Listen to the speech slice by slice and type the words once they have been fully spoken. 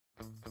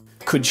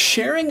Could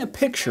sharing a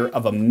picture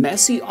of a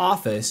messy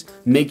office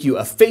make you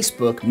a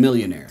Facebook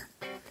millionaire?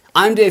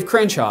 I'm Dave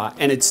Crenshaw,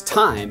 and it's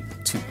time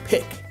to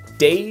pick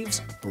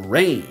Dave's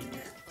brain.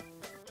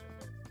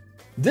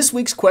 This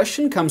week's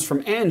question comes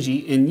from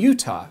Angy in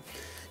Utah.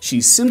 She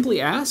simply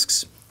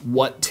asks,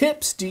 what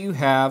tips do you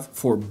have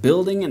for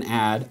building an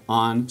ad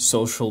on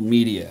social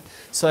media?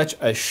 Such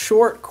a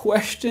short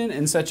question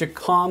and such a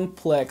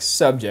complex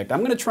subject. I'm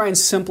going to try and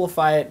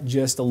simplify it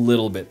just a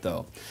little bit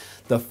though.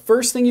 The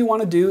first thing you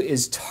want to do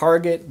is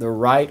target the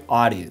right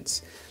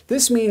audience.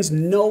 This means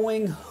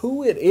knowing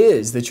who it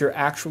is that you're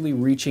actually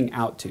reaching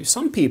out to.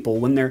 Some people,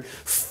 when they're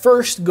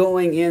first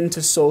going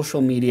into social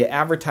media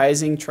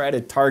advertising, try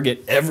to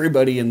target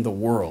everybody in the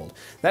world.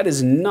 That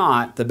is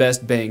not the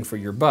best bang for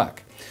your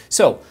buck.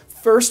 So,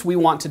 first, we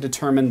want to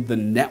determine the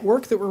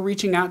network that we're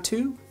reaching out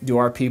to. Do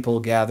our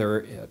people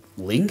gather at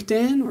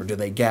LinkedIn, or do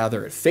they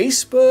gather at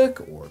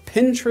Facebook or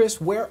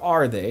Pinterest? Where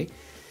are they?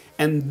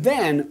 And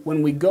then,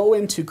 when we go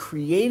into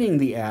creating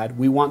the ad,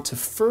 we want to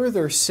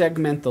further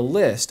segment the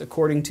list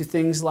according to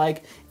things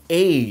like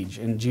age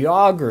and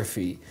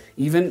geography,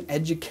 even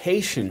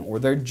education or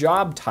their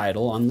job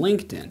title on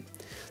LinkedIn.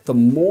 The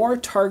more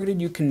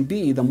targeted you can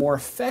be, the more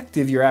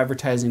effective your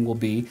advertising will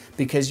be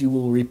because you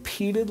will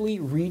repeatedly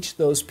reach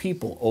those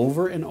people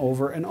over and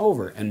over and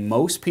over. And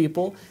most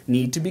people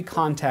need to be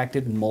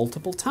contacted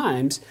multiple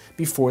times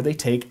before they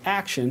take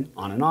action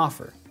on an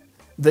offer.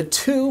 The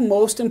two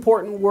most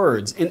important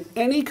words in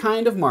any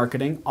kind of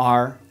marketing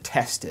are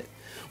test it.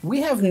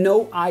 We have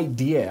no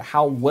idea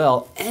how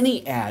well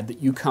any ad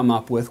that you come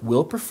up with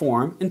will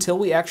perform until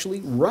we actually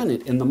run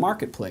it in the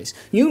marketplace.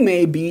 You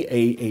may be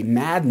a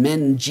Mad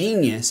Men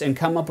genius and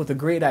come up with a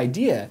great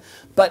idea,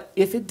 but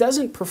if it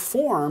doesn't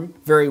perform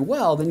very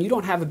well, then you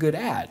don't have a good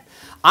ad.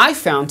 I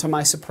found to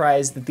my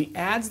surprise that the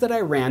ads that I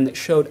ran that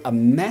showed a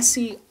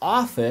messy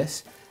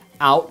office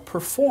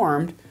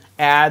outperformed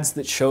ads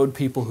that showed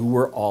people who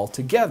were all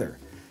together.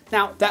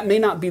 Now, that may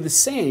not be the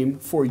same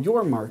for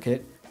your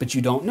market, but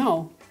you don't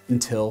know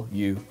until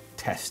you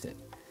test it.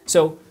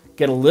 So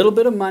get a little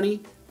bit of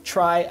money,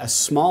 try a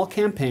small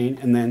campaign,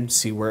 and then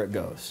see where it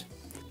goes.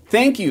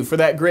 Thank you for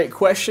that great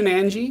question,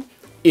 Angy.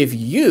 If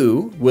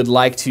you would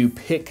like to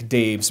pick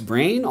Dave's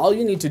brain, all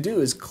you need to do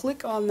is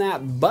click on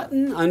that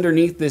button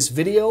underneath this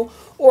video,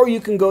 or you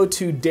can go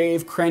to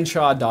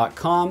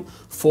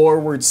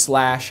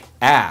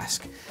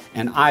davecrenshaw.com/ask.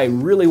 And I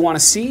really want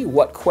to see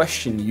what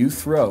question you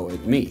throw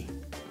at me.